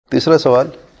تیسرا سوال،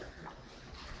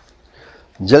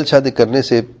 جلد شادی کرنے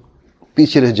سے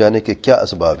پیچھے رہ جانے کے کیا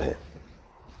اسباب ہیں؟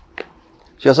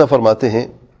 شیخ صاحب فرماتے ہیں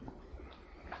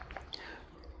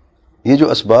یہ جو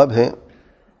اسباب ہیں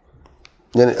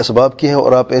یعنی اسباب کی ہیں،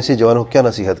 اور آپ ایسے جوانوں کو کیا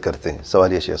نصیحت کرتے ہیں؟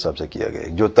 سوال یہ شیخ صاحب سے کیا گیا ہے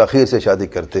جو تاخیر سے شادی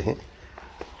کرتے ہیں.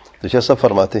 تو شیخ صاحب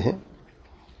فرماتے ہیں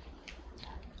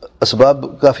اسباب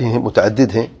کافی ہیں،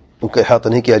 متعدد ہیں، ان کا احاطہ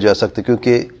نہیں کیا جا سکتا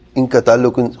کیونکہ ان کا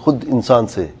تعلق خود انسان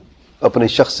سے، اپنے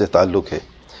شخص سے تعلق ہے.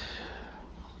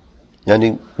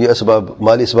 یعنی یہ اسباب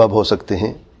مالی اسباب ہو سکتے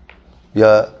ہیں،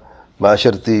 یا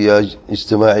معاشرتی یا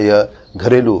اجتماعی یا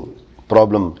گھریلو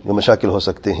پرابلم یا مشاکل ہو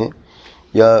سکتے ہیں،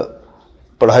 یا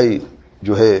پڑھائی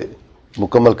جو ہے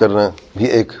مکمل کرنا بھی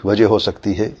ایک وجہ ہو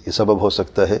سکتی ہے، یہ سبب ہو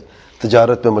سکتا ہے.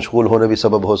 تجارت میں مشغول ہونا بھی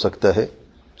سبب ہو سکتا ہے.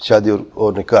 شادی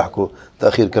اور نکاح کو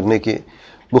تاخیر کرنے کے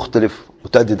مختلف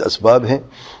متعدد اسباب ہیں.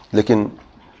 لیکن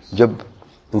جب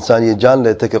انسان یہ جان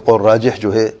لیتا ہے کہ قول راجح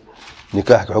جو ہے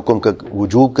نکاح کے حکم کا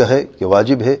وجوب کا ہے کہ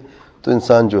واجب ہے، تو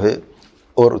انسان جو ہے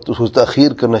اور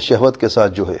تاخیر کرنا شہوت کے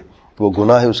ساتھ جو ہے وہ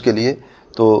گناہ ہے اس کے لیے،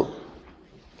 تو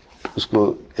اس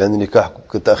کو یعنی نکاح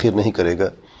کی تاخیر نہیں کرے گا،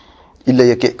 الا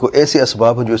یہ کہ کوئی ایسے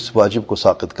اسباب ہیں جو اس واجب کو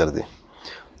ساقط کر دیں.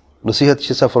 نصیحت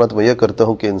شیخ صاحب میں یہ کرتا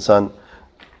ہوں کہ انسان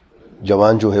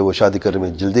جوان جو ہے وہ شادی کرنے میں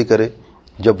جلدی کرے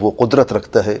جب وہ قدرت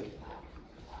رکھتا ہے،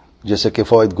 جیسے کہ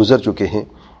فوائد گزر چکے ہیں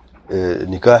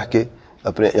نکاح کے،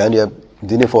 اپنے یعنی اب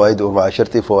دینی فوائد اور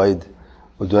معاشرتی فوائد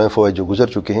اور دنیاوی فوائد جو گزر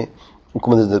چکے ہیں ان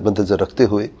کو مد نظر رکھتے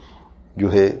ہوئے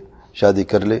جو ہے شادی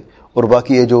کر لے. اور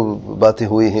باقی یہ جو باتیں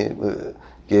ہوئی ہیں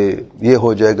کہ یہ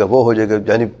ہو جائے گا وہ ہو جائے گا،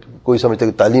 یعنی کوئی سمجھتا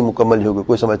ہے کہ تعلیم مکمل نہیں ہوگی،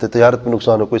 کوئی سمجھتا ہے تجارت میں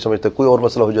نقصان ہو، کوئی سمجھتا ہے کوئی اور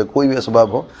مسئلہ ہو جائے گا، کوئی بھی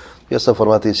اسباب ہو، یہ سب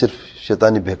فرماتے ہیں صرف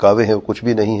شیطانی بہکاوے ہیں، کچھ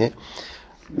بھی نہیں ہیں،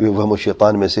 وہم و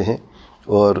شیطان میں سے ہیں.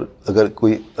 اور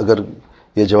اگر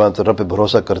یہ جوان رب پہ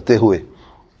بھروسہ کرتے ہوئے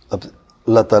اب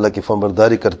اللہ تعالیٰ کی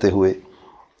فرمانبرداری کرتے ہوئے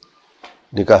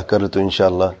نکاح کر تو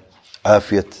انشاءاللہ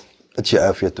اچھی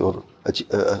عافیت اور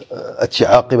اچھی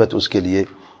عاقبت اس کے لیے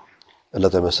اللہ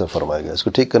تعالیٰ میسر فرمائے گا. اس کو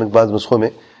ٹھیک کرنے کے بعد نسخوں میں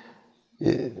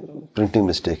یہ پرنٹنگ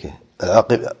مسٹیک ہے،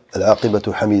 العاقبۃ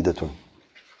حمیدۃ.